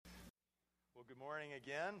Good morning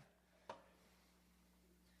again.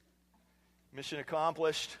 Mission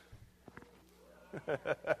accomplished.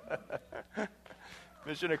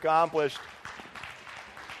 Mission accomplished.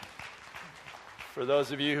 For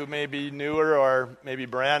those of you who may be newer or maybe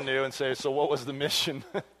brand new and say, so what was the mission?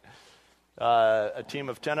 A team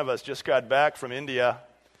of 10 of us just got back from India,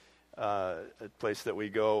 a place that we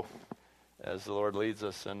go as the Lord leads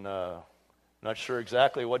us, and not sure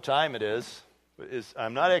exactly what time it is.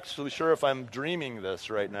 I'm not actually sure if I'm dreaming this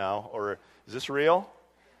right now, or is this real?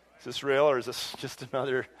 Is this real, or is this just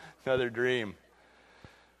another dream?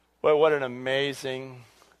 Well, what an amazing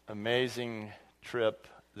trip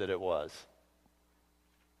that it was.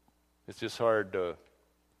 It's just hard to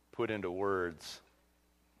put into words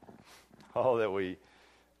all that we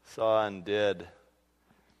saw and did.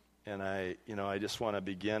 And I just want to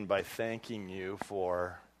begin by thanking you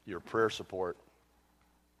for your prayer support.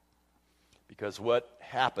 Because what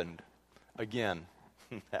happened, again,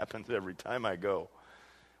 happens every time I go,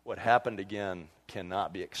 what happened again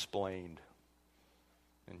cannot be explained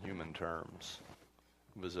in human terms.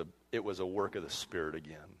 It was a work of the Spirit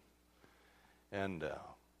again. And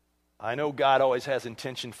I know God always has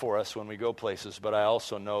intention for us when we go places, but I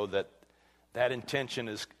also know that intention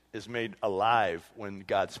is made alive when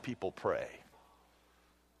God's people pray.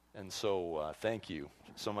 And so thank you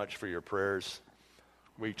so much for your prayers.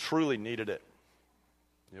 We truly needed it.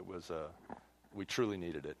 We truly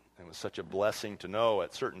needed it. It was such a blessing to know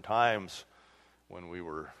at certain times when we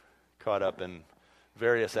were caught up in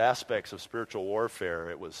various aspects of spiritual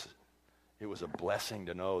warfare. It was a blessing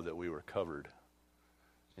to know that we were covered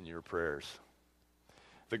in your prayers.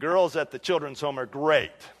 The girls at the children's home are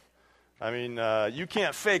great. I mean, you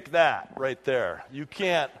can't fake that right there. You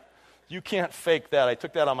can't fake that. I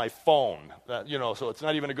took that on my phone. So it's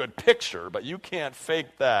not even a good picture, but you can't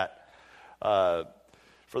fake that.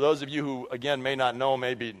 For those of you who, again, may not know,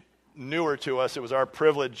 may be newer to us, it was our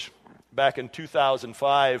privilege back in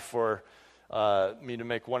 2005 for me to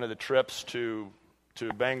make one of the trips to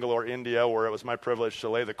Bangalore, India, where it was my privilege to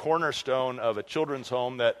lay the cornerstone of a children's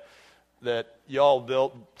home that y'all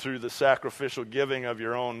built through the sacrificial giving of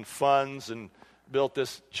your own funds, and built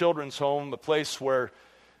this children's home, a place where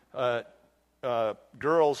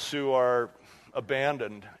girls who are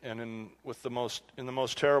abandoned and in the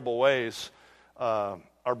most terrible ways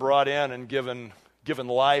are brought in and given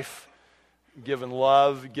life, given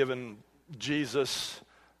love, given Jesus,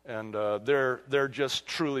 and they're just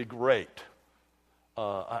truly great.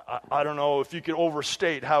 I don't know if you could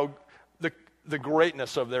overstate how the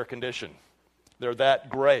greatness of their condition. They're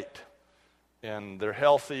that great, and they're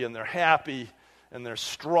healthy, and they're happy, and they're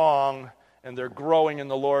strong, and they're growing in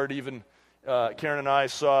the Lord. Even Karen and I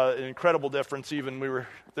saw an incredible difference. Even we were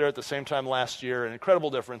there at the same time last year, an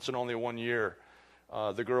incredible difference in only 1 year.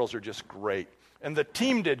 The girls are just great. And the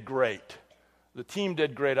team did great. The team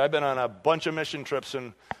did great. I've been on a bunch of mission trips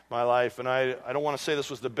in my life, and I don't want to say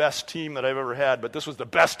this was the best team that I've ever had, but this was the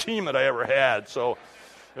best team that I ever had. So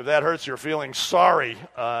if that hurts your feelings, sorry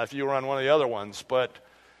if you were on one of the other ones. But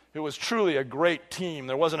it was truly a great team.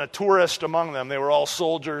 There wasn't a tourist among them. They were all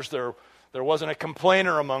soldiers. There wasn't a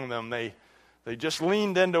complainer among them. They just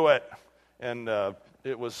leaned into it, and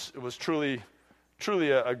it was truly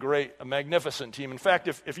a magnificent team. In fact,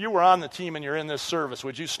 if you were on the team and you're in this service,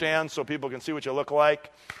 would you stand so people can see what you look like?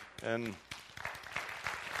 And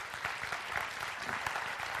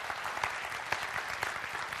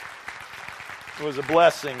it was a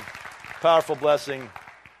blessing, powerful blessing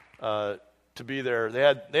to be there.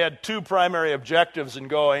 They had two primary objectives in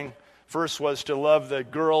going. First was to love the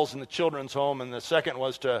girls in the children's home, and the second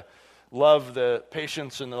was to love the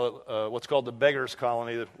patients in the what's called the beggars'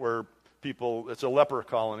 colony, where it's a leper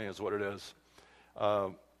colony is what it is.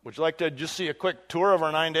 Would you like to just see a quick tour of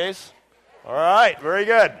our 9 days? All right, very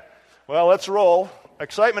good. Well, let's roll.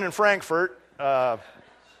 Excitement in Frankfurt.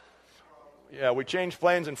 We changed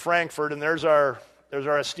planes in Frankfurt, and there's our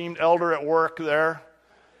esteemed elder at work there.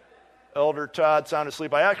 Elder Todd sound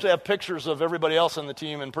asleep. I actually have pictures of everybody else on the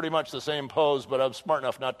team in pretty much the same pose, but I'm smart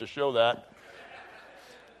enough not to show that.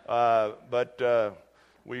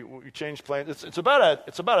 We changed planes. It's about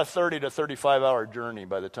a 30 to 35 hour journey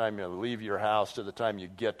by the time you leave your house to the time you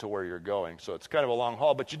get to where you're going. So it's kind of a long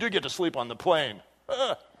haul, but you do get to sleep on the plane,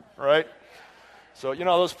 right? So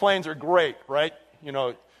those planes are great, right?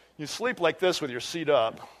 You sleep like this with your seat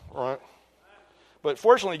up, right? But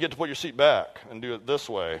fortunately, you get to put your seat back and do it this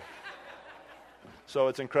way. So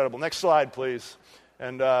it's incredible. Next slide, please.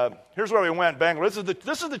 And here's where we went, Bangalore.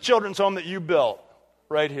 This is the children's home that you built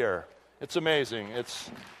right here. It's amazing.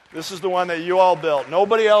 This is the one that you all built.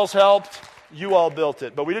 Nobody else helped. You all built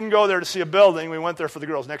it. But we didn't go there to see a building. We went there for the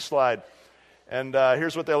girls. Next slide. And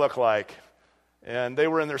here's what they look like. And they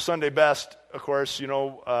were in their Sunday best, of course,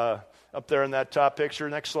 up there in that top picture.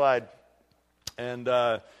 Next slide. And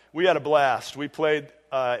we had a blast. We played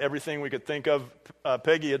everything we could think of.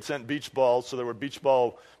 Peggy had sent beach balls, so there were beach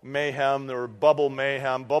ball mayhem, there were bubbles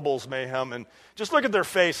mayhem, and just look at their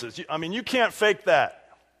faces. I mean, you can't fake that,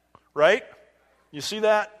 right? You see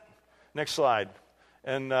that? Next slide.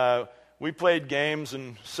 And we played games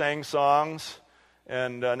and sang songs.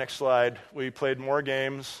 And next slide. We played more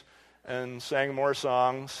games and sang more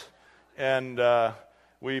songs. And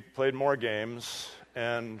we played more games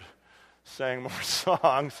and sang more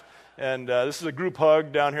songs. And this is a group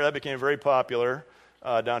hug down here. That became very popular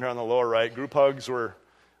down here on the lower right. Group hugs were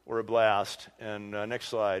a blast. And next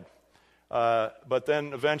slide. But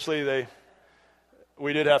then eventually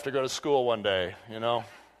we did have to go to school one day, I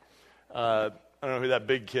don't know who that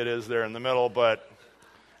big kid is there in the middle, but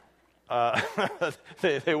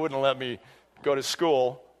they wouldn't let me go to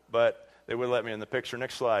school, but they would let me in the picture.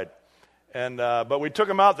 Next slide. And but we took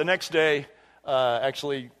them out the next day.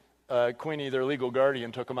 Actually, Queenie, their legal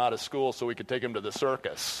guardian, took them out of school so we could take them to the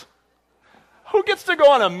circus. Who gets to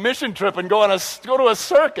go on a mission trip and go to a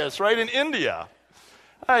circus, right, in India?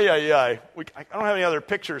 I don't have any other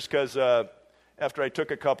pictures because after I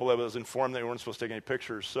took a couple, I was informed they weren't supposed to take any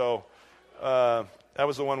pictures. So that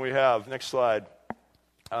was the one we have. Next slide.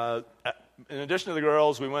 In addition to the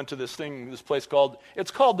girls, we went to this place called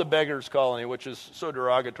the Beggars Colony, which is so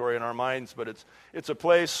derogatory in our minds, but it's a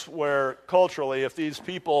place where culturally, if these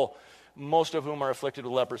people, most of whom are afflicted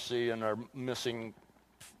with leprosy and are missing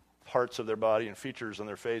parts of their body and features on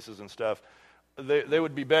their faces and stuff, they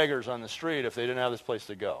would be beggars on the street if they didn't have this place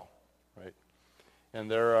to go, right? And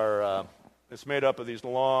there are, it's made up of these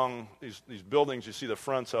long, these buildings you see the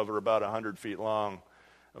fronts of are about 100 feet long,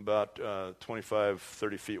 about 25,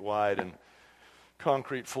 30 feet wide, and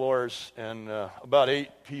concrete floors, and about 8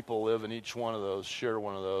 people live in each one of those, share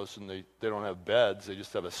one of those, and they don't have beds. They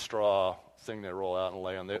just have a straw thing they roll out and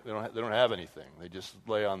lay on. They don't have anything. They just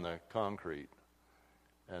lay on the concrete,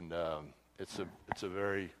 and it's a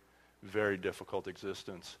very, very difficult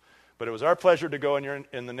existence. But it was our pleasure to go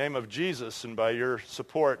in the name of Jesus and by your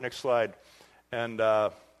support. Next slide, and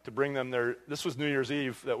to bring them there. This was New Year's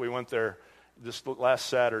Eve that we went there this last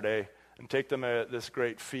Saturday, and take them at this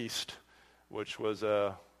great feast, which was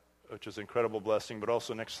an incredible blessing. But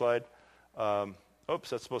also, next slide. That's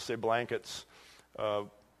supposed to say blankets.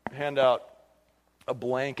 Hand out a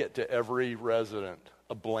blanket to every resident,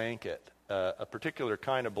 a blanket, a particular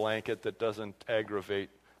kind of blanket that doesn't aggravate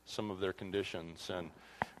some of their conditions. And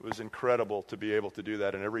it was incredible to be able to do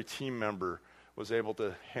that. And every team member was able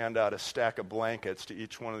to hand out a stack of blankets to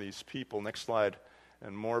each one of these people. Next slide.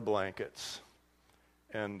 And more blankets.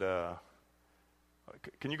 And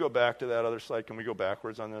can you go back to that other slide? Can we go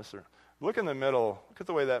backwards on this? Or look in the middle. Look at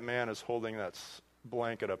the way that man is holding that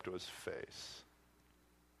blanket up to his face.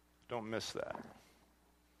 Don't miss that.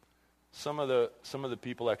 Some of the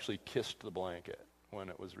people actually kissed the blanket when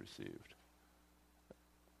it was received.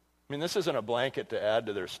 I mean, this isn't a blanket to add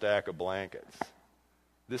to their stack of blankets.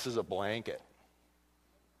 This is a blanket.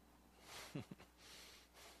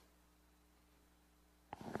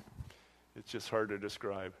 It's just hard to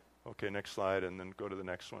describe. Okay, next slide, and then go to the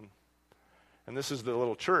next one. And this is the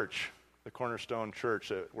little church, the Cornerstone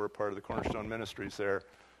Church. We're part of the Cornerstone Ministries there.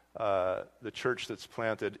 The church that's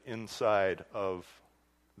planted inside of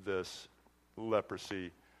this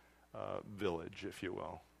leprosy village, if you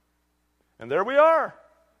will. And there we are,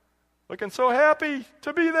 looking so happy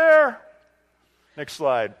to be there. Next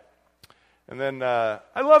slide. And then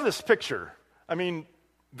I love this picture. I mean,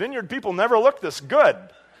 Vineyard people never look this good.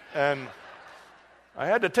 And I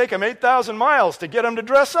had to take him 8,000 miles to get him to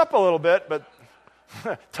dress up a little bit, but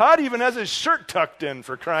Todd even has his shirt tucked in,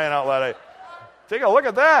 for crying out loud. Take a look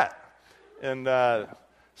at that. And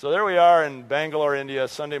so there we are in Bangalore, India,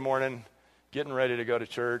 Sunday morning, getting ready to go to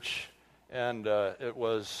church, and it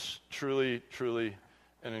was truly, truly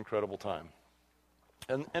an incredible time.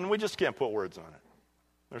 And we just can't put words on it.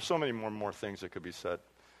 There's so many more things that could be said,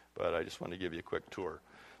 but I just wanted to give you a quick tour.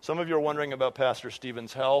 Some of you are wondering about Pastor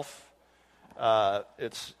Stephen's health.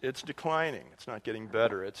 It's declining. It's not getting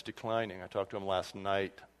better. It's declining. I talked to him last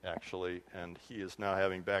night, actually, and he is now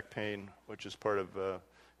having back pain, which is part of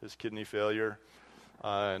his kidney failure,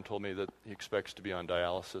 and told me that he expects to be on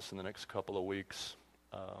dialysis in the next couple of weeks.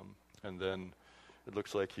 And then it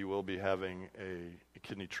looks like he will be having a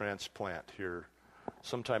kidney transplant here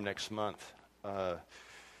sometime next month.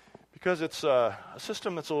 Because it's a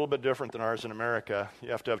system that's a little bit different than ours in America.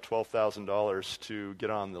 You have to have $12,000 to get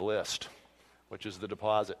on the list, which is the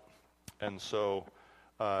deposit. And so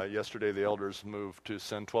yesterday the elders moved to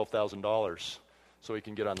send $12,000 so he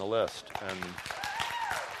can get on the list. And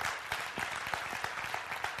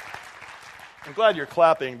I'm glad you're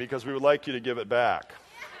clapping because we would like you to give it back.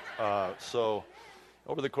 So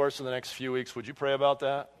over the course of the next few weeks, would you pray about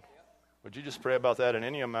that? Would you just pray about that in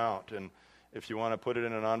any amount? And if you want to put it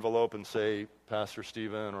in an envelope and say Pastor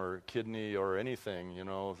Stephen or kidney or anything,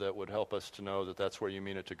 that would help us to know that that's where you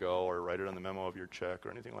mean it to go, or write it on the memo of your check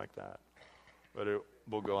or anything like that. But it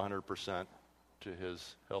will go 100% to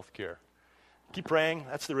his health care. Keep praying.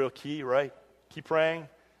 That's the real key, right? Keep praying.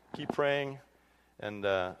 Keep praying. And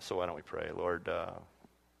so why don't we pray? Lord,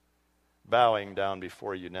 bowing down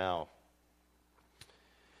before you now,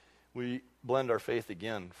 we blend our faith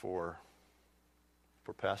again for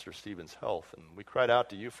Pastor Stephen's health. And we cried out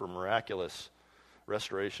to you for miraculous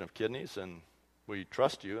restoration of kidneys, and we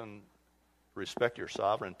trust you and respect your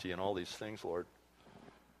sovereignty in all these things, Lord.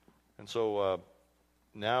 And so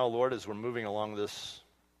now, Lord, as we're moving along this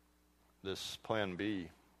plan B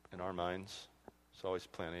in our minds, it's always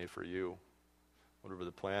plan A for you. Whatever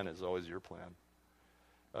the plan is, always your plan.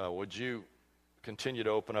 Would you continue to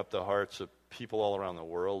open up the hearts of people all around the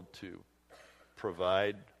world to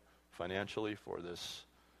provide financially for this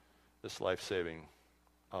life-saving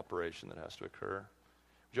operation that has to occur?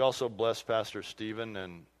 Would you also bless Pastor Stephen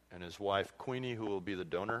and his wife, Queenie, who will be the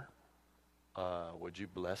donor? Would you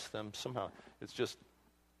bless them somehow? It's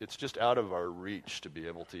just out of our reach to be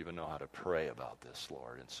able to even know how to pray about this,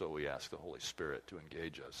 Lord. And so we ask the Holy Spirit to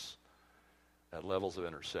engage us at levels of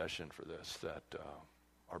intercession for this that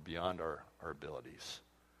are beyond our abilities.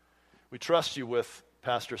 We trust you with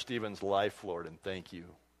Pastor Stephen's life, Lord, and thank you.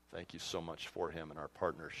 Thank you so much for him and our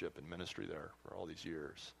partnership and ministry there for all these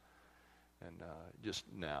years. And just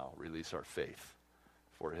now, release our faith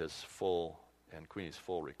for his full and Queenie's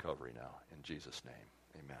full recovery now. In Jesus'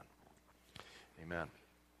 name, amen. Amen.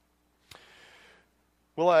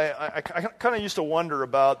 Well, I kind of used to wonder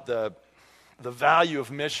about the value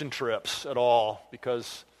of mission trips at all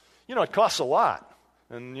because, it costs a lot.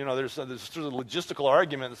 And, there's sort of a logistical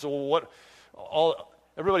argument. So,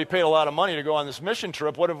 everybody paid a lot of money to go on this mission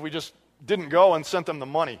trip. What if we just didn't go and sent them the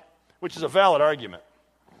money? Which is a valid argument.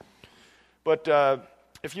 But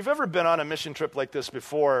if you've ever been on a mission trip like this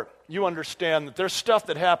before, you understand that there's stuff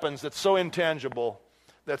that happens that's so intangible,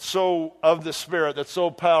 that's so of the Spirit, that's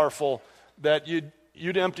so powerful, that you'd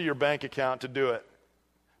empty your bank account to do it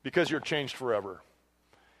because you're changed forever.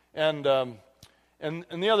 And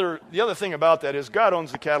the other thing about that is God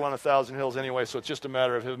owns the cattle on 1,000 hills anyway, so it's just a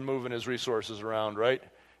matter of him moving his resources around, right?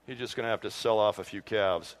 He's just going to have to sell off a few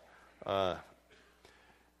calves. But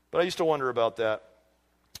I used to wonder about that.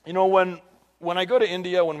 When I go to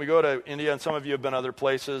India, when we go to India, and some of you have been other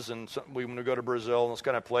places, and when we go to Brazil and those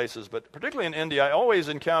kind of places, but particularly in India, I always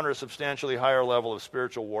encounter a substantially higher level of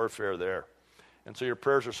spiritual warfare there. And so your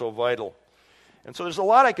prayers are so vital. And so there's a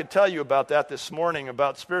lot I could tell you about that this morning,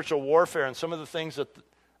 about spiritual warfare and some of the things that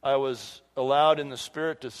I was allowed in the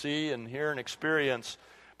Spirit to see and hear and experience.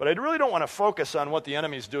 But I really don't want to focus on what the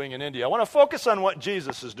enemy's doing in India. I want to focus on what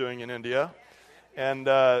Jesus is doing in India and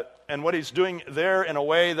what he's doing there in a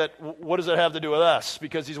way that, what does it have to do with us?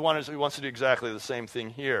 Because he wants to do exactly the same thing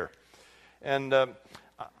here. And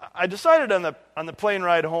I decided on the plane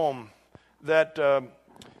ride home that,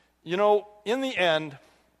 in the end,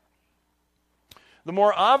 the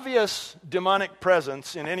more obvious demonic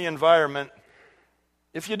presence in any environment,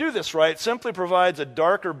 if you do this right, simply provides a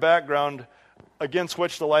darker background against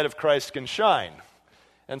which the light of Christ can shine.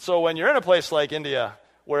 And so when you're in a place like India,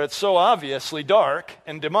 where it's so obviously dark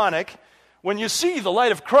and demonic, when you see the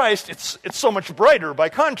light of Christ, it's so much brighter by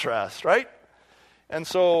contrast, right? And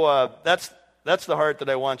so that's the heart that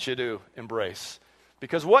I want you to embrace.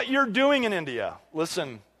 Because what you're doing in India,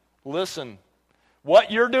 listen,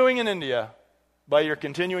 what you're doing in India, by your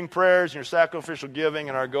continuing prayers and your sacrificial giving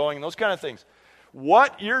and our going and those kind of things,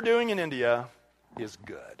 what you're doing in India is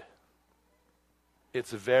good.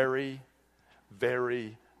 It's very,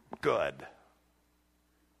 very good.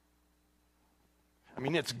 I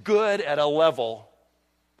mean, it's good at a level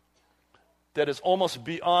that is almost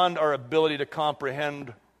beyond our ability to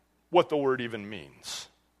comprehend what the word even means.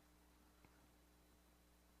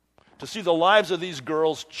 To see the lives of these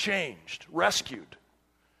girls changed, rescued.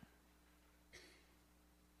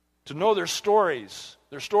 To know their stories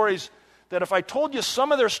that if I told you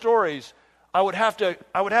some of their stories, I would have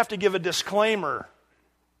to give a disclaimer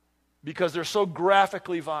because they're so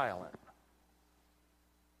graphically violent.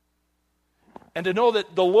 And to know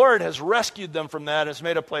that the Lord has rescued them from that, has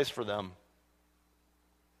made a place for them,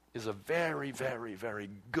 is a very, very, very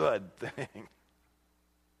good thing.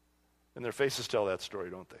 And their faces tell that story,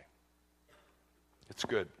 don't they? It's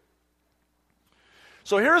good.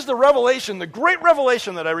 So here's the revelation, the great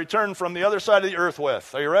revelation that I returned from the other side of the earth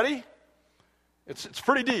with. Are you ready? It's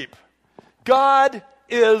pretty deep. God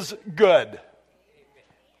is good.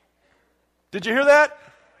 Did you hear that?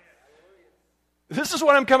 This is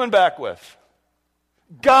what I'm coming back with.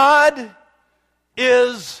 God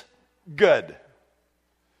is good.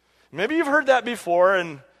 Maybe you've heard that before,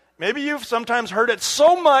 and maybe you've sometimes heard it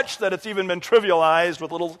so much that it's even been trivialized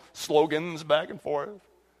with little slogans back and forth.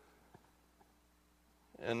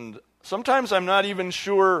 And sometimes I'm not even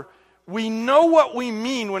sure we know what we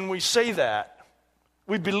mean when we say that.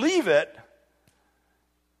 We believe it,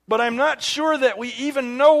 but I'm not sure that we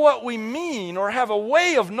even know what we mean or have a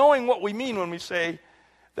way of knowing what we mean when we say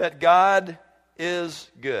that God is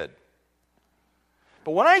good.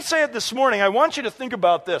 But when I say it this morning, I want you to think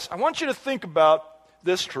about this. I want you to think about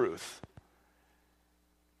this truth.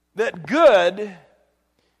 That good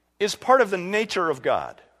is part of the nature of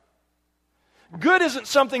God. Good isn't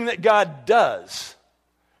something that God does.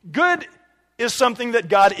 Good is something that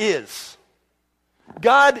God is.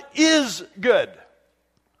 God is good.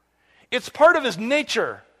 It's part of his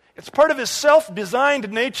nature. It's part of his self-designed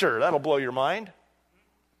nature. That'll blow your mind.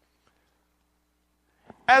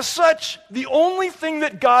 As such, the only thing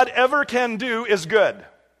that God ever can do is good.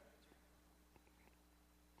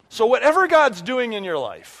 So whatever God's doing in your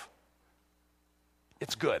life,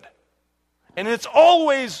 it's good. And it's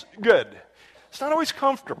always good. It's not always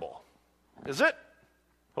comfortable, is it?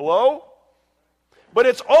 Hello? But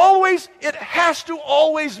it has to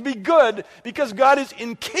always be good because God is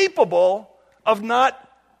incapable of not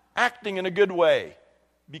acting in a good way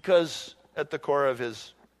because at the core of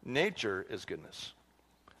his nature is goodness.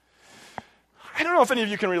 I don't know if any of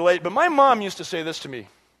you can relate, but my mom used to say this to me.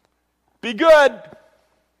 Be good.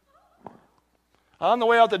 On the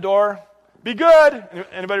way out the door, be good.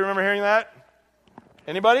 Anybody remember hearing that?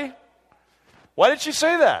 Anybody? Why did she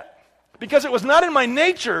say that? Because it was not in my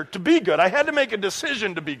nature to be good. I had to make a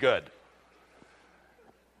decision to be good.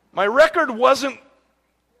 My record wasn't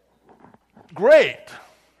great.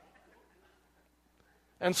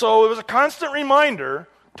 And so it was a constant reminder,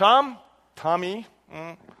 Tommy,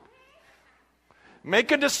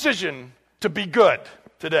 make a decision to be good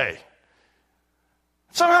today.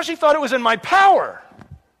 Somehow she thought it was in my power.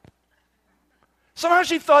 Somehow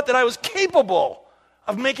she thought that I was capable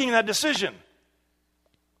of making that decision.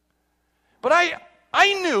 But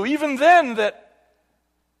I knew even then that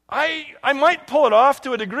I might pull it off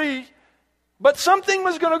to a degree, but something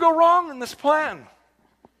was going to go wrong in this plan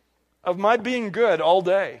of my being good all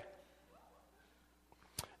day.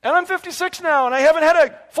 And I'm 56 now, and I haven't had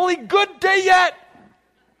a fully good day yet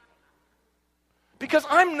because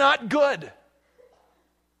I'm not good.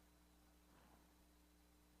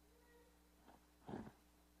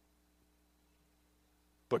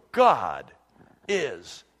 But God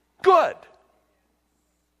is good.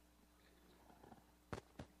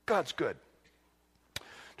 God's good.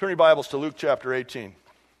 Turn your Bibles to Luke chapter 18.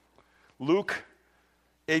 Luke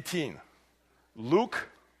 18. Luke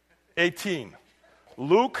 18.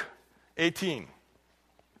 Luke 18.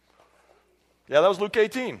 Yeah, that was Luke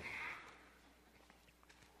 18.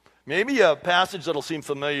 Maybe a passage that'll seem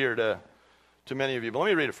familiar to many of you, but let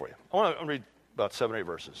me read it for you. I want to read about 7 or 8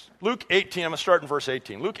 verses. Luke 18, I'm going to start in verse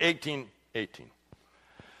 18. Luke 18, 18.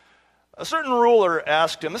 A certain ruler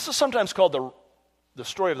asked him, this is sometimes called the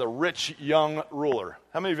story of the rich young ruler.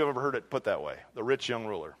 How many of you have ever heard it put that way? The rich young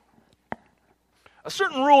ruler. A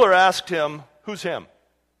certain ruler asked him, who's him?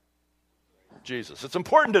 Jesus. It's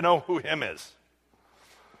important to know who him is.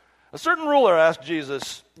 A certain ruler asked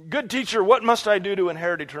Jesus, good teacher, what must I do to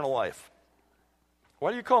inherit eternal life?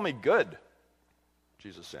 Why do you call me good?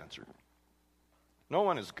 Jesus answered, no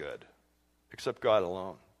one is good except God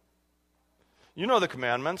alone. You know the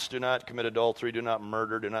commandments. Do not commit adultery, do not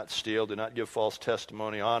murder, do not steal, do not give false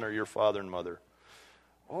testimony, honor your father and mother.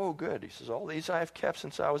 Oh, good. He says, all these I have kept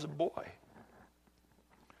since I was a boy.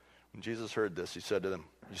 When Jesus heard this, he said to them,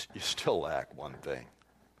 you still lack one thing.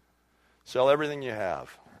 Sell everything you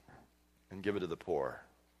have and give it to the poor,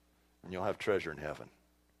 and you'll have treasure in heaven.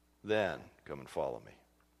 Then come and follow me.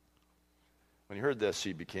 When he heard this,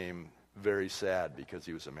 he became very sad because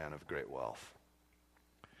he was a man of great wealth.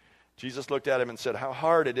 Jesus looked at him and said, how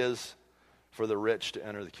hard it is for the rich to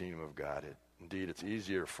enter the kingdom of God. Indeed, it's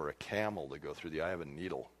easier for a camel to go through the eye of a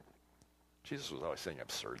needle. Jesus was always saying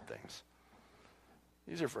absurd things.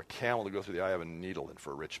 Easier for a camel to go through the eye of a needle than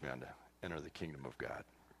for a rich man to enter the kingdom of God.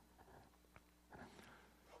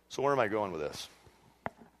 So where am I going with this?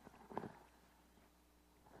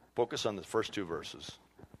 Focus on the first 2 verses.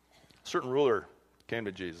 A certain ruler came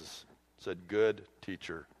to Jesus, said, good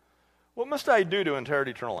teacher, What must I do to inherit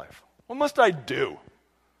eternal life? What must I do?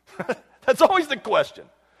 That's always the question.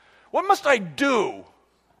 What must I do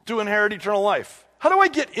to inherit eternal life? How do I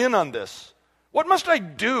get in on this? What must I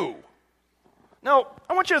do? Now,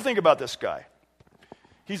 I want you to think about this guy.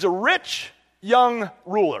 He's a rich, young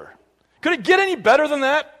ruler. Could it get any better than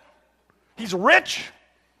that? He's rich,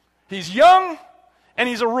 he's young, and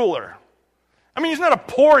he's a ruler. I mean, he's not a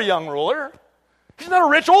poor young ruler. He's not a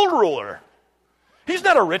rich old ruler. He's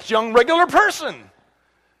not a rich young regular person.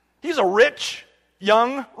 He's a rich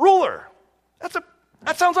young ruler.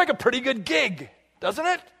 That sounds like a pretty good gig, doesn't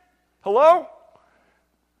it? Hello?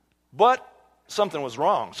 But something was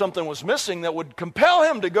wrong. Something was missing that would compel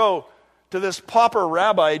him to go to this pauper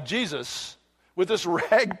rabbi, Jesus, with this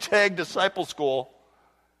ragtag disciple school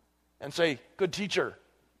and say, good teacher,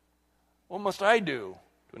 what must I do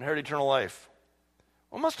to inherit eternal life?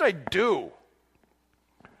 What must I do?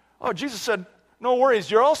 Oh, Jesus said, no worries,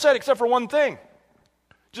 you're all set except for one thing.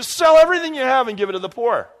 Just sell everything you have and give it to the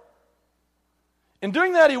poor. In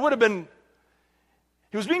doing that, he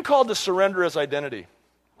was being called to surrender his identity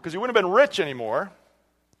because he wouldn't have been rich anymore.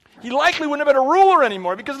 He likely wouldn't have been a ruler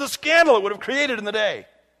anymore because of the scandal it would have created in the day.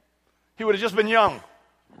 He would have just been young.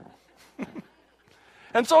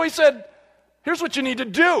 And so he said, here's what you need to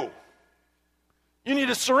do. You need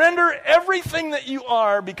to surrender everything that you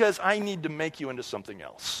are because I need to make you into something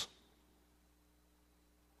else.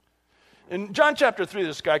 In John chapter 3,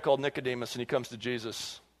 there's this guy called Nicodemus, and he comes to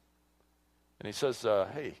Jesus. And he says,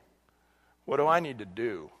 hey, what do I need to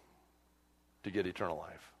do to get eternal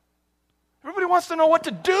life? Everybody wants to know what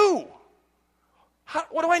to do.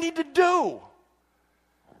 What do I need to do?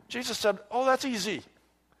 Jesus said, oh, that's easy.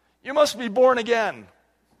 You must be born again.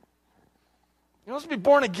 You must be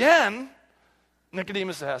born again?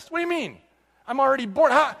 Nicodemus asked, what do you mean? I'm already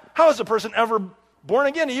born. How is a person ever born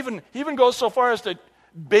again? He even goes so far as to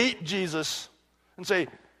bait Jesus and say,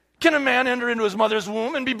 can a man enter into his mother's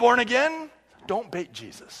womb and be born again? Don't bait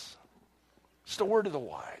Jesus. It's the word of the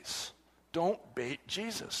wise. Don't bait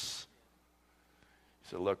Jesus. He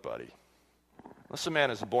said, look, buddy, unless a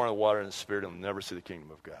man is born of the water and the Spirit, he'll never see the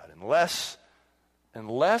kingdom of God.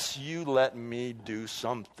 Unless you let me do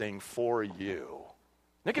something for you.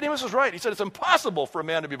 Nicodemus was right. He said, it's impossible for a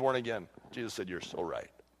man to be born again. Jesus said, you're so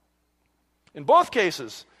right. In both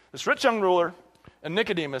cases, this rich young ruler and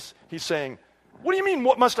Nicodemus, he's saying, what do you mean,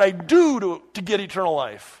 what must I do to get eternal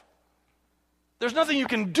life? There's nothing you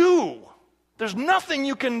can do. There's nothing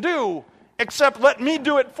you can do except let me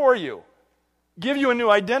do it for you. Give you a new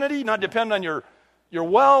identity, not depend on your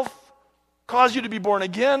wealth, cause you to be born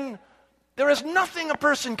again. There is nothing a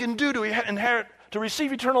person can do to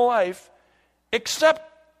receive eternal life except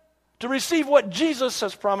to receive what Jesus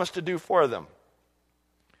has promised to do for them.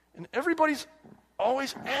 And everybody's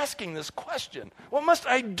always asking this question. What must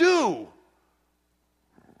I do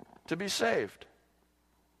to be saved?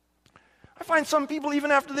 I find some people, even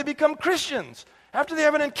after they become Christians, after they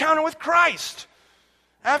have an encounter with Christ,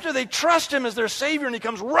 after they trust Him as their Savior and He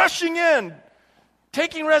comes rushing in,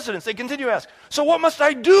 taking residence, they continue to ask, so what must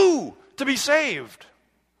I do to be saved?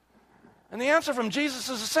 And the answer from Jesus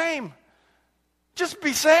is the same. Just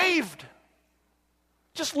be saved.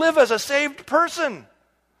 Just live as a saved person.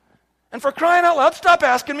 And for crying out loud, stop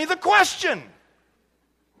asking me the question.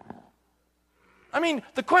 I mean,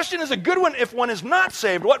 the question is a good one if one is not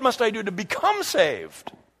saved. What must I do to become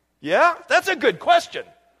saved? Yeah, that's a good question.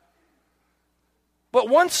 But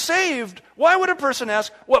once saved, why would a person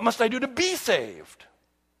ask, what must I do to be saved?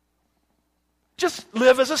 Just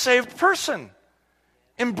live as a saved person.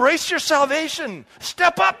 Embrace your salvation.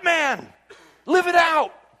 Step up, man. Live it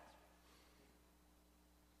out.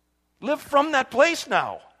 Live from that place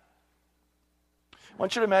now. I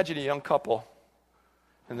want you to imagine a young couple,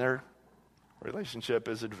 and their relationship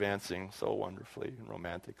is advancing so wonderfully and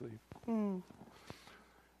romantically. And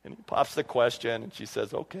he pops the question, and she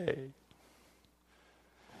says, okay,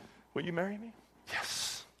 will you marry me?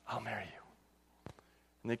 Yes, I'll marry you.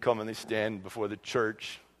 And they come and they stand before the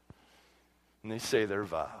church, and they say their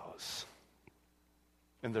vows.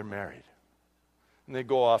 And they're married. And they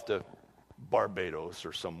go off to Barbados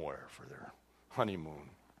or somewhere for their honeymoon.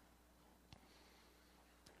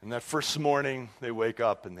 And that first morning, they wake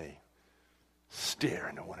up and they stare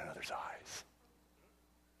into one another's eyes.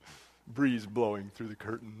 Breeze blowing through the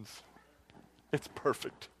curtains. It's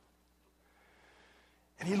perfect.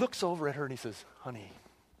 And he looks over at her and he says, honey,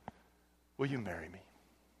 will you marry me?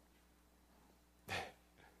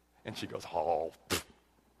 And she goes, oh, pfft.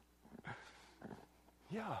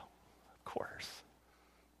 Yeah, of course.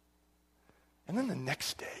 And then the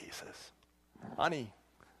next day he says, honey,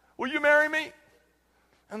 will you marry me?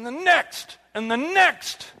 And the next, and the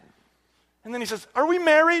next. And then he says, are we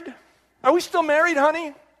married? Are we still married,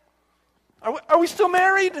 honey? Are we still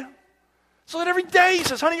married? So that every day he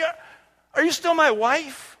says, honey, are you still my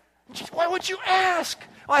wife? And she says, why would you ask?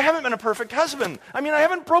 Well, I haven't been a perfect husband. I mean, I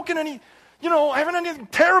haven't broken any, I haven't done anything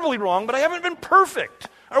terribly wrong, but I haven't been perfect.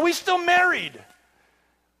 Are we still married?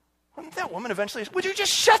 And that woman eventually says, would you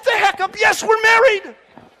just shut the heck up? Yes, we're married.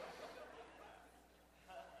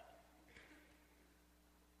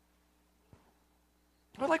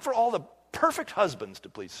 I'd like for all the perfect husbands to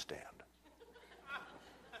please stand.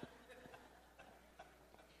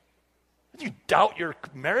 Do you doubt your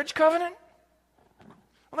marriage covenant?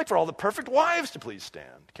 I'd like for all the perfect wives to please stand.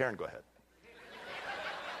 Karen, go ahead.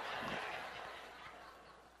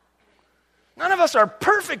 None of us are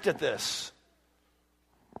perfect at this.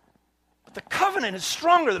 But the covenant is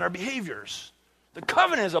stronger than our behaviors. The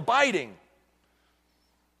covenant is abiding.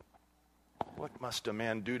 What must a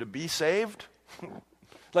man do to be saved?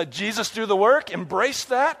 Let Jesus do the work, embrace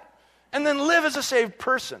that, and then live as a saved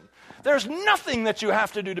person. There's nothing that you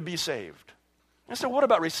have to do to be saved. And so what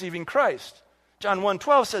about receiving Christ? John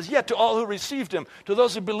 1:12 says, yet to all who received him, to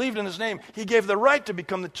those who believed in his name, he gave the right to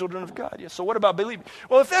become the children of God. Yes, so what about believing?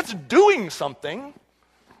 Well, if that's doing something,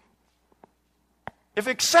 if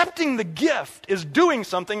accepting the gift is doing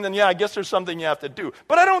something, then yeah, I guess there's something you have to do.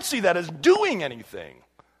 But I don't see that as doing anything.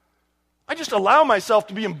 I just allow myself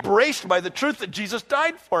to be embraced by the truth that Jesus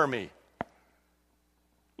died for me.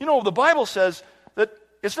 The Bible says that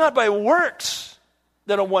it's not by works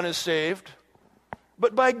that one is saved,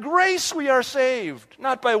 but by grace we are saved,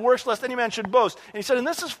 not by works, lest any man should boast. And he said, and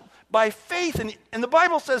this is by faith. And the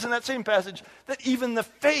Bible says in that same passage that even the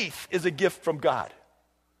faith is a gift from God.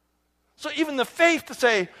 So even the faith to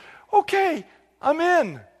say, okay, I'm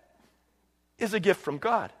in, is a gift from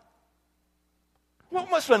God. What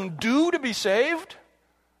must one do to be saved?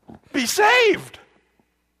 Be saved.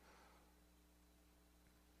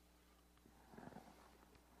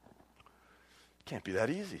 Can't be that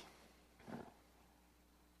easy.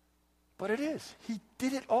 But it is. He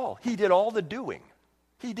did it all. He did all the doing.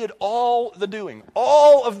 He did all the doing.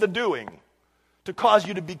 All of the doing to cause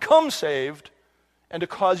you to become saved and to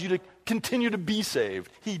cause you to continue to be saved.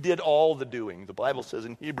 He did all the doing. The Bible says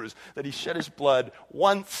in Hebrews that he shed his blood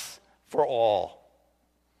once for all.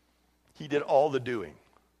 He did all the doing.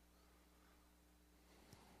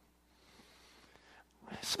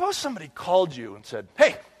 Suppose somebody called you and said,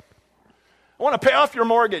 hey, I want to pay off your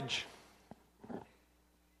mortgage.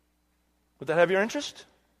 Would that have your interest?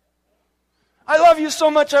 I love you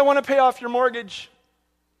so much, I want to pay off your mortgage.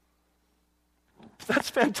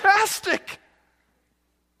 That's fantastic.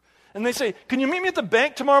 And they say, can you meet me at the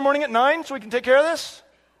bank tomorrow morning at 9 so we can take care of this?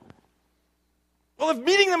 Well, if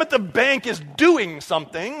meeting them at the bank is doing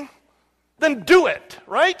something, then do it,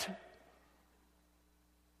 right?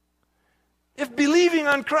 If believing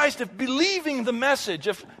on Christ, if believing the message,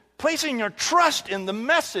 if placing your trust in the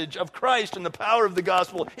message of Christ and the power of the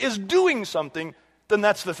gospel is doing something, then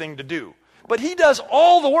that's the thing to do. But he does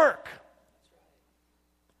all the work.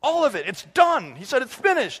 All of it. It's done. He said it's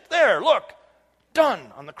finished. There, look. Done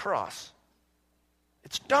on the cross.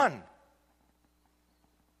 It's done.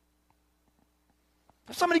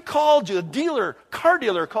 If somebody called you, a car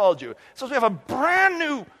dealer called you, says we have a brand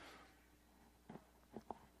new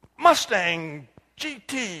Mustang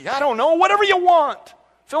GT, I don't know, whatever you want.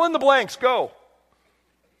 Fill in the blanks, go.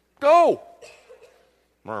 Go.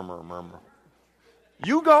 Murmur, murmur.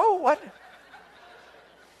 You go? What?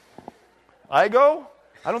 I go?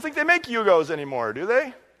 I don't think they make Yugos anymore, do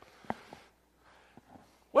they?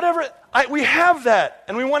 Whatever, we have that,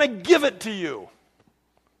 and we want to give it to you.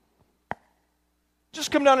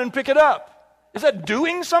 Just come down and pick it up. Is that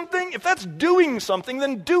doing something? If that's doing something,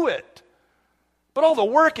 then do it. But all the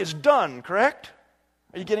work is done, correct?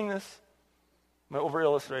 Are you getting this? Am I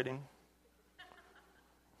over-illustrating?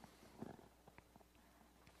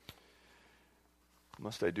 What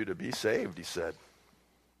must I do to be saved, he said.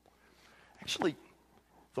 Actually,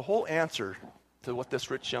 the whole answer to what this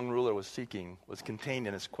rich young ruler was seeking was contained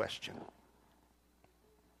in his question.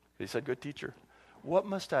 He said, good teacher, what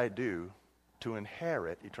must I do to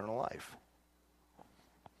inherit eternal life?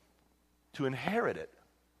 To inherit it.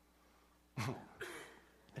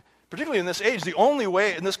 Particularly in this age, the only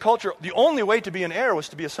way, in this culture, the only way to be an heir was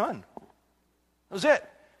to be a son. That was it.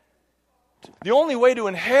 The only way to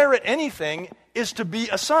inherit anything is to be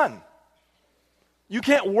a son. You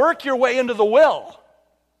can't work your way into the will.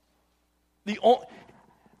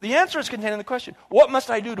 The answer is contained in the question, what must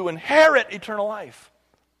I do to inherit eternal life?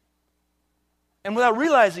 And without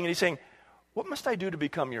realizing it, he's saying, what must I do to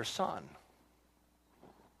become your son?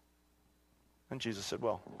 And Jesus said,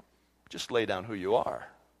 well, just lay down who you are.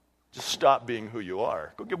 Just stop being who you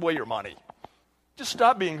are. Go give away your money. Just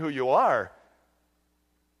stop being who you are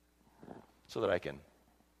so that I can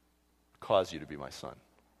cause you to be my son.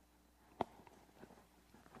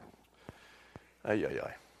 Ay, ay,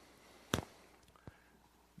 ay.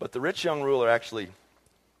 But the rich young ruler actually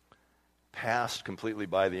passed completely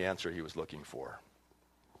by the answer he was looking for.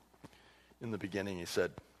 In the beginning, he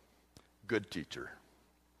said, "Good teacher."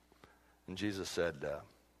 And Jesus said,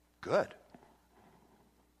 "Good?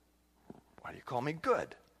 Why do you call me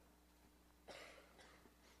good?"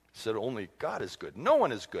 He said, "Only God is good. No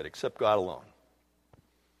one is good except God alone."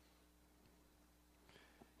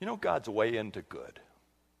 You know, God's way into good.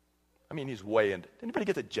 I mean, he's way into. Did anybody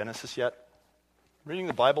get to Genesis yet? Reading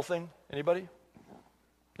the Bible thing? Anybody?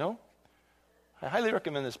 No? I highly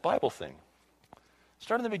recommend this Bible thing.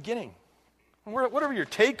 Start in the beginning. Whatever your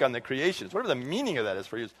take on the creation is, whatever the meaning of that is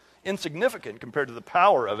for you, is insignificant compared to the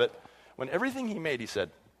power of it. When everything he made, he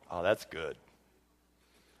said, "Oh, that's good."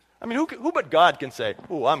 I mean, who but God can say,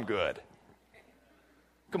 "Oh, I'm good"?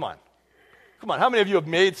 Come on. Come on. How many of you have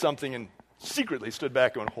made something and secretly stood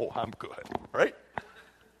back going, "Oh, I'm good"? Right?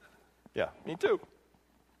 Yeah, me too.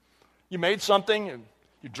 You made something and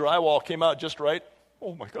your drywall came out just right.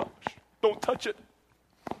 "Oh my gosh, don't touch it."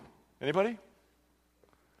 Anybody?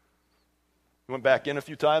 You went back in a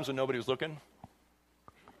few times when nobody was looking?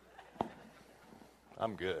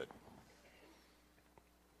 I'm good.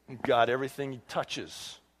 And God, everything he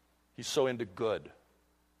touches, he's so into good,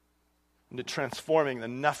 into transforming the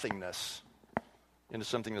nothingness into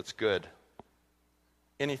something that's good.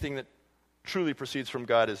 Anything that truly proceeds from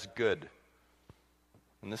God is good.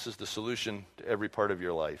 And this is the solution to every part of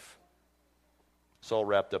your life. It's all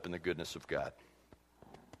wrapped up in the goodness of God.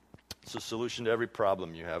 It's the solution to every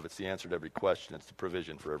problem you have. It's the answer to every question. It's the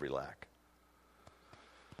provision for every lack.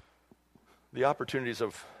 The opportunities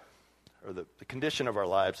of, or the condition of our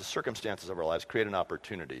lives, the circumstances of our lives create an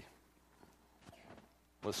opportunity.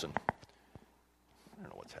 Listen, I don't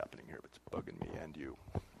know what's happening here, but it's bugging me and you.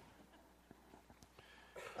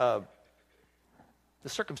 The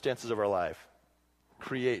circumstances of our life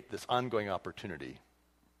create this ongoing opportunity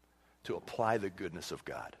to apply the goodness of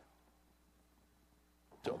God.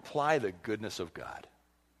 To apply the goodness of God.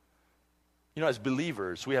 You know, as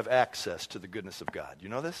believers, we have access to the goodness of God. You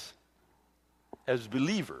know this? As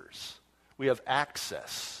believers, we have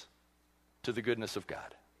access to the goodness of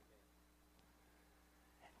God.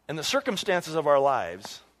 And the circumstances of our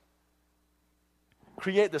lives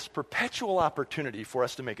create this perpetual opportunity for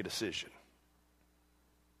us to make a decision.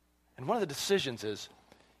 And one of the decisions is,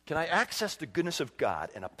 can I access the goodness of God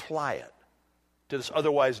and apply it to this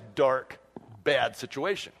otherwise dark, bad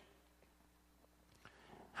situation?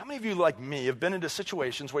 How many of you, like me, have been into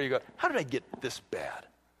situations where you go, how did I get this bad?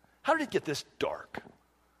 How did it get this dark?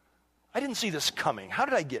 I didn't see this coming. How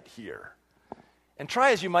did I get here? And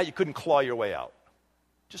try as you might, you couldn't claw your way out.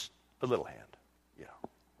 Just a little hand, you know.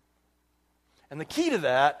 And the key to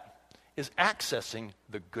that is accessing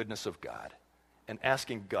the goodness of God and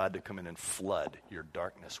asking God to come in and flood your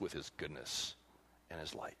darkness with his goodness and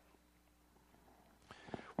his light.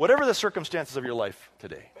 Whatever the circumstances of your life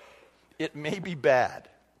today, it may be bad.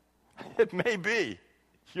 It may be.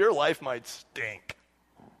 Your life might stink.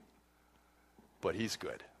 But he's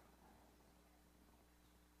good.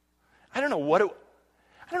 I don't know what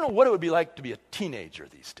it would be like to be a teenager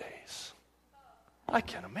these days. I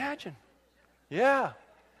can't imagine. Yeah,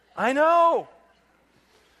 I know.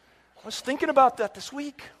 I was thinking about that this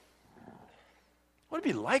week. What would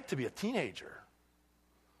it be like to be a teenager?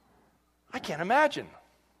 I can't imagine.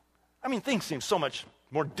 I mean, things seem so much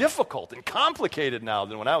more difficult and complicated now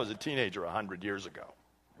than when I was a teenager 100 years ago.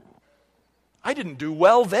 I didn't do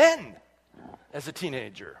well then as a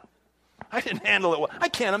teenager. I didn't handle it well. I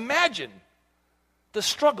can't imagine the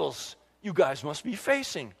struggles you guys must be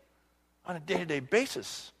facing on a day-to-day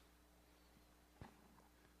basis.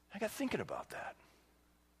 I got thinking about that.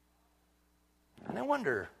 And I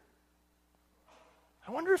wonder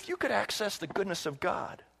if you could access the goodness of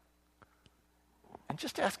God and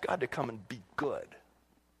just ask God to come and be good.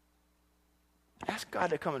 Ask God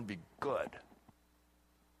to come and be good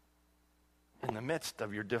in the midst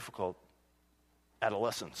of your difficult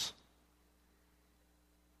adolescence.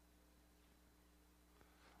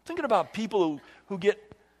 Thinking about people who get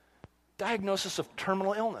diagnosis of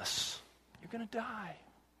terminal illness. You're going to die.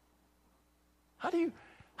 How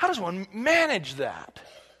does one manage that?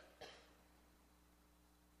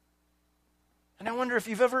 And I wonder if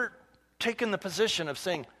you've ever taken the position of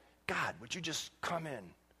saying, God, would you just come in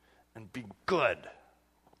and be good?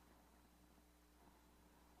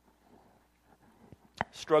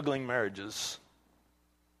 Struggling marriages.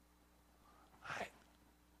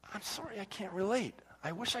 I'm sorry, I can't relate.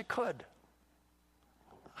 I wish I could.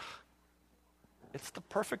 It's the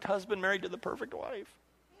perfect husband married to the perfect wife.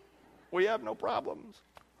 We have no problems.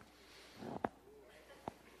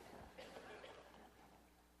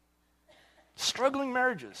 Struggling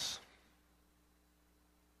marriages.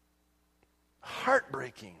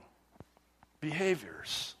 Heartbreaking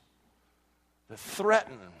behaviors that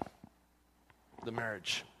threaten the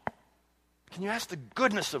marriage. Can you ask the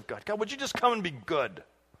goodness of God? God, would you just come and be good?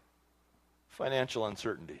 Financial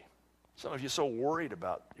uncertainty. Some of you are so worried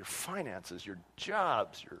about your finances, your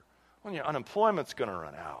jobs, when your unemployment's going to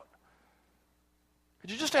run out.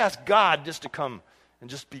 Could you just ask God just to come and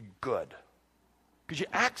just be good? Could you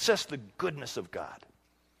access the goodness of God?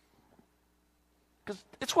 Because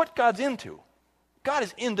it's what God's into. God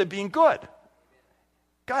is into being good.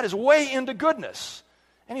 God is way into goodness.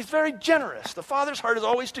 And he's very generous. The Father's heart is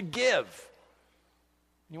always to give.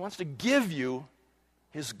 He wants to give you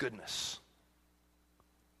his goodness.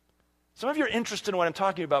 Some of you are interested in what I'm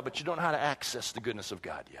talking about, but you don't know how to access the goodness of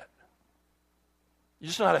God yet. You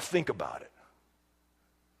just know how to think about it.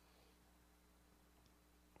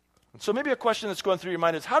 And so maybe a question that's going through your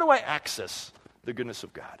mind is, how do I access the goodness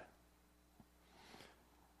of God?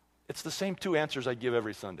 It's the same two answers I give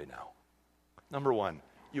every Sunday now. Number one,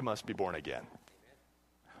 you must be born again.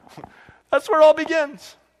 That's where it all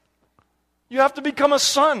begins. You have to become a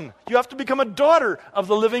son. You have to become a daughter of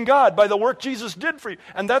the living God by the work Jesus did for you.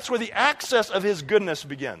 And that's where the access of his goodness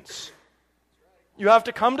begins. You have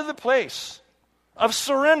to come to the place of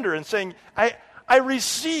surrender and saying, I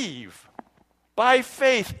receive by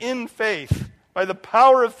faith, in faith, by the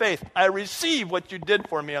power of faith, I receive what you did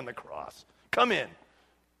for me on the cross. Come in.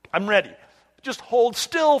 I'm ready. Just hold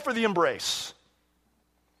still for the embrace.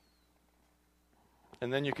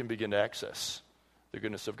 And then you can begin to access the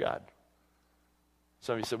goodness of God.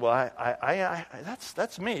 Some of you said, well,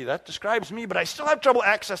 that's me. That describes me, but I still have trouble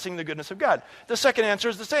accessing the goodness of God. The second answer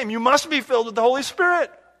is the same. You must be filled with the Holy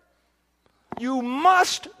Spirit. You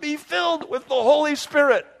must be filled with the Holy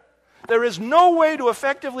Spirit. There is no way to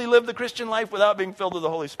effectively live the Christian life without being filled with the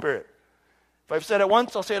Holy Spirit. If I've said it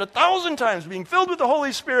once, I'll say it 1,000 times. Being filled with the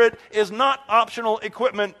Holy Spirit is not optional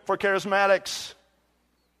equipment for charismatics.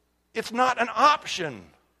 It's not an option.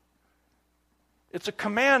 It's a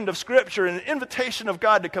command of Scripture and an invitation of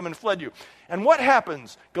God to come and flood you. And what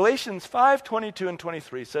happens? Galatians 5:22 and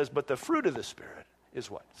 23 says, but the fruit of the Spirit is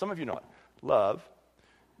what? Some of you know it. Love,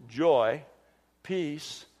 joy,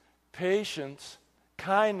 peace, patience,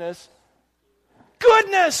 kindness,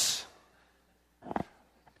 goodness.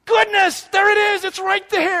 Goodness, there it is. It's right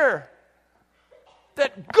there.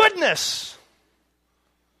 That goodness.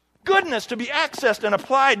 Goodness to be accessed and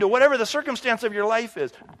applied to whatever the circumstance of your life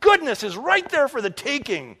is. Goodness is right there for the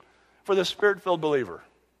taking for the Spirit-filled believer.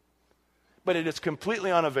 But it is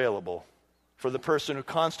completely unavailable for the person who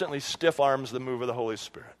constantly stiff-arms the move of the Holy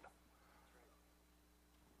Spirit.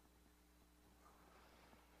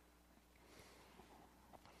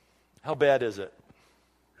 How bad is it?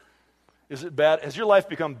 Is it bad? Has your life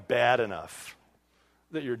become bad enough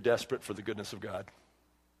that you're desperate for the goodness of God?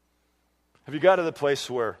 Have you got to the place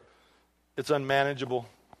where it's unmanageable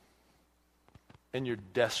and you're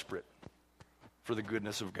desperate for the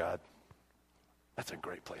goodness of God? That's a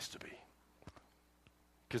great place to be.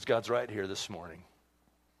 Because God's right here this morning.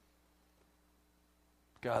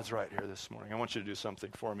 God's right here this morning. I want you to do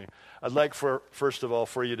something for me. I'd like first of all,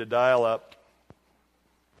 for you to dial up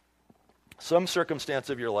some circumstance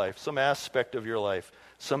of your life, some aspect of your life,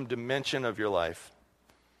 some dimension of your life.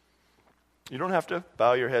 You don't have to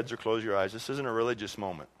bow your heads or close your eyes. This isn't a religious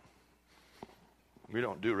moment. We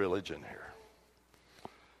don't do religion here.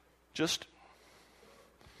 Just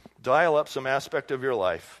dial up some aspect of your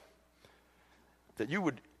life that you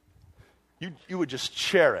would just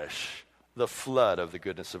cherish the flood of the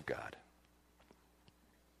goodness of God.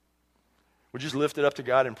 Would you just lift it up to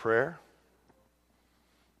God in prayer?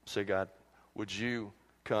 Say, God, would you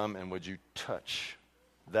come and would you touch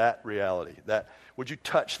that reality? Would you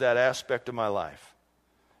touch that aspect of my life?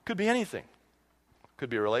 Could be anything. Could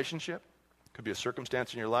be a relationship. Could be a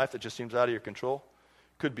circumstance in your life that just seems out of your control.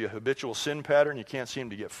 Could be a habitual sin pattern you can't seem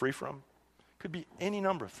to get free from. Could be any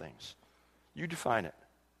number of things. You define it.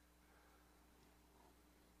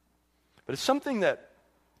 But it's something that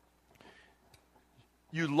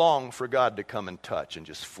you long for God to come and touch and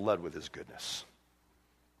just flood with his goodness.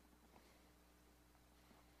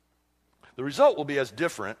 The result will be as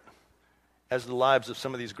different as the lives of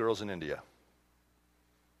some of these girls in India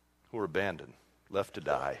who were abandoned, left to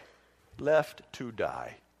die. Left to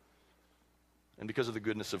die. And because of the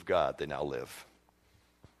goodness of God, they now live.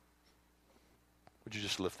 Would you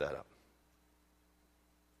just lift that up?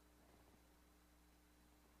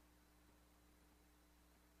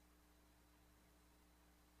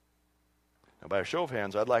 Now, by a show of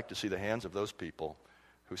hands, I'd like to see the hands of those people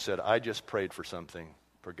who said, I just prayed for something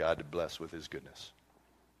for God to bless with his goodness.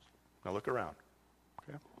 Now look around.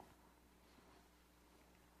 Okay?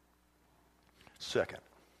 Second,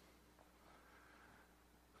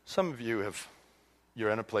 some of you you're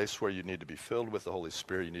in a place where you need to be filled with the Holy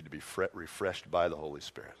Spirit. You need to be refreshed by the Holy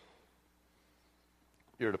Spirit.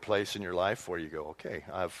 You're at a place in your life where you go, okay,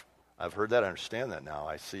 I've heard that, I understand that now.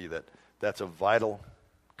 I see that that's a vital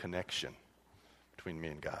connection between me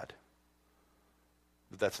and God.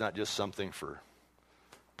 But that's not just something for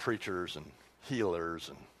preachers and healers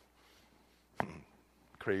and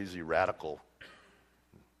crazy, radical,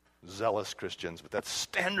 zealous Christians, but that's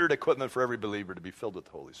standard equipment for every believer to be filled with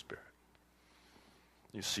the Holy Spirit.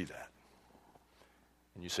 You see that.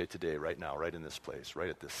 And you say today, right now, right in this place, right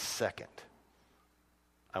at this second,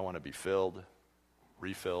 I want to be filled,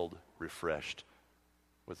 refilled, refreshed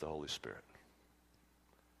with the Holy Spirit.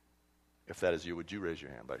 If that is you, would you raise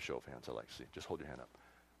your hand by a show of hands? I'd like to see. Just hold your hand up.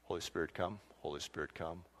 Holy Spirit, come. Holy Spirit,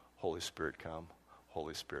 come. Holy Spirit, come.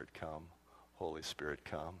 Holy Spirit, come. Holy Spirit,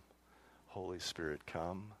 come. Holy Spirit,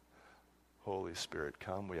 come. Holy Spirit,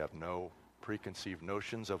 come. We have no preconceived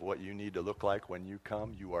notions of what you need to look like when you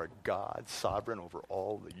come. You are God, sovereign over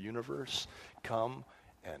all the universe. Come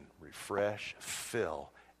and refresh,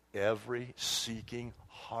 fill every seeking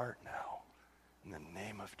heart now in the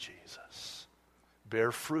name of Jesus.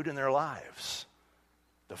 Bear fruit in their lives,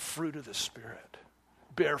 the fruit of the Spirit.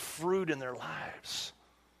 Bear fruit in their lives.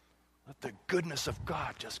 Let the goodness of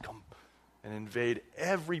God just come and invade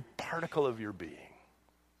every particle of your being.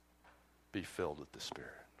 Be filled with the Spirit.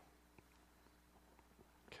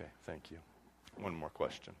 Okay, thank you. One more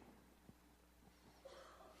question.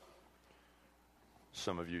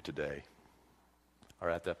 Some of you today are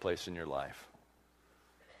at that place in your life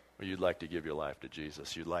where you'd like to give your life to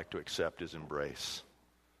Jesus. You'd like to accept his embrace.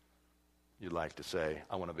 You'd like to say,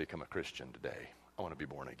 I want to become a Christian today. I want to be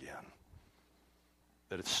born again.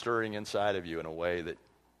 That it's stirring inside of you in a way that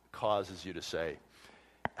causes you to say,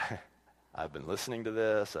 I've been listening to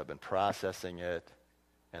this, I've been processing it,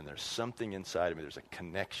 and there's something inside of me, there's a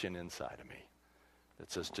connection inside of me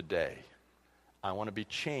that says today, I want to be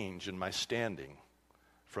changed in my standing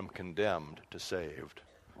from condemned to saved,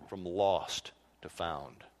 from lost to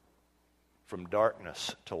found, from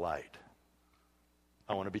darkness to light.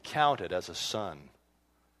 I want to be counted as a son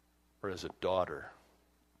or as a daughter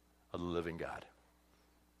of the living God.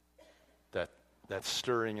 That's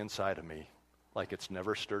stirring inside of me like it's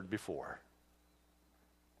never stirred before.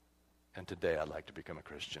 And today I'd like to become a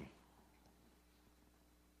Christian.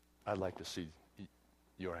 I'd like to see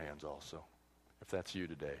your hands also. If that's you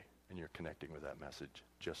today and you're connecting with that message,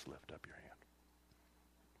 just lift up your hand.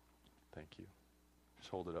 Thank you. Just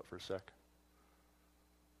hold it up for a sec.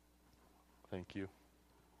 Thank you.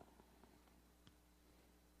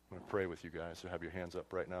 I'm going to pray with you guys. So have your hands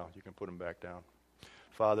up right now. You can put them back down.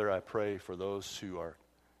 Father, I pray for those who are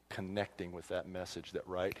connecting with that message that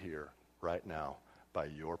right here, right now, by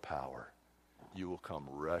your power, you will come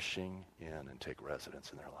rushing in and take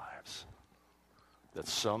residence in their lives. That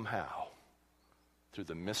somehow, through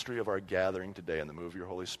the mystery of our gathering today and the move of your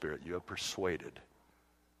Holy Spirit, you have persuaded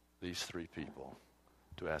these three people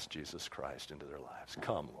to ask Jesus Christ into their lives.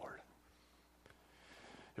 Come, Lord.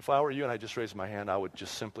 If I were you and I just raised my hand, I would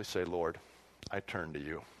just simply say, Lord, I turn to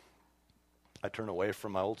you. I turn away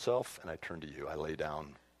from my old self and I turn to you. I lay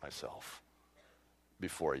down myself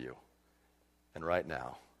before you. And right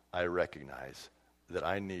now, I recognize that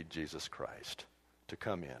I need Jesus Christ to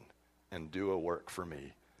come in and do a work for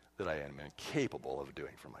me that I am incapable of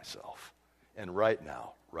doing for myself. And right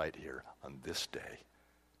now, right here, on this day,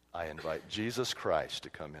 I invite Jesus Christ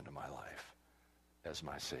to come into my life as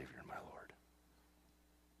my Savior and my Lord.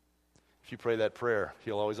 If you pray that prayer,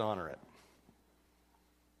 he'll always honor it.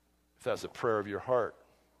 If that's a prayer of your heart,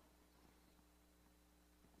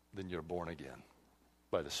 then you're born again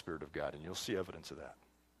by the Spirit of God, and you'll see evidence of that.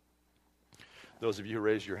 Those of you who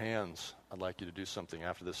raise your hands, I'd like you to do something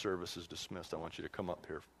after the service is dismissed. I want you to come up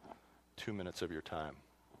here 2 minutes of your time,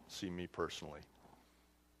 see me personally.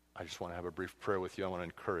 I just want to have a brief prayer with you. I want to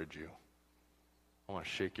encourage you. I want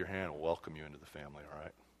to shake your hand and welcome you into the family, all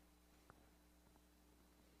right?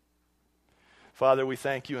 Father, we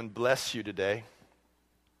thank you and bless you today.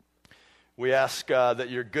 We ask that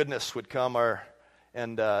your goodness would come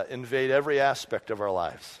and invade every aspect of our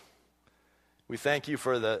lives. We thank you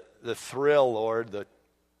for the thrill, Lord,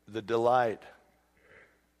 the delight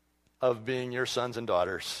of being your sons and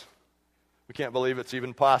daughters. We can't believe it's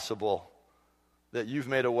even possible that you've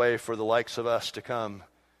made a way for the likes of us to come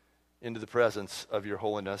into the presence of your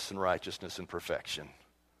holiness and righteousness and perfection.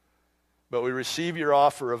 but we receive your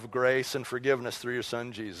offer of grace and forgiveness through your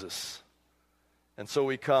Son, Jesus. And so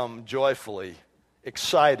we come joyfully,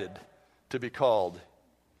 excited to be called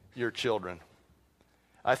your children.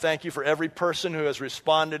 I thank you for every person who has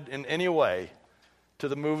responded in any way to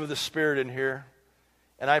the move of the Spirit in here.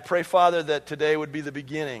 And I pray, Father, that today would be the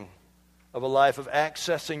beginning of a life of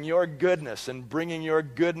accessing your goodness and bringing your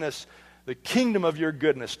goodness, the kingdom of your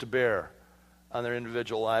goodness, to bear on their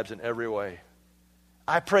individual lives in every way.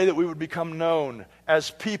 I pray that we would become known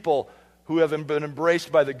as people who have been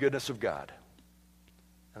embraced by the goodness of God.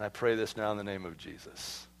 And I pray this now in the name of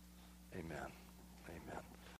Jesus. Amen.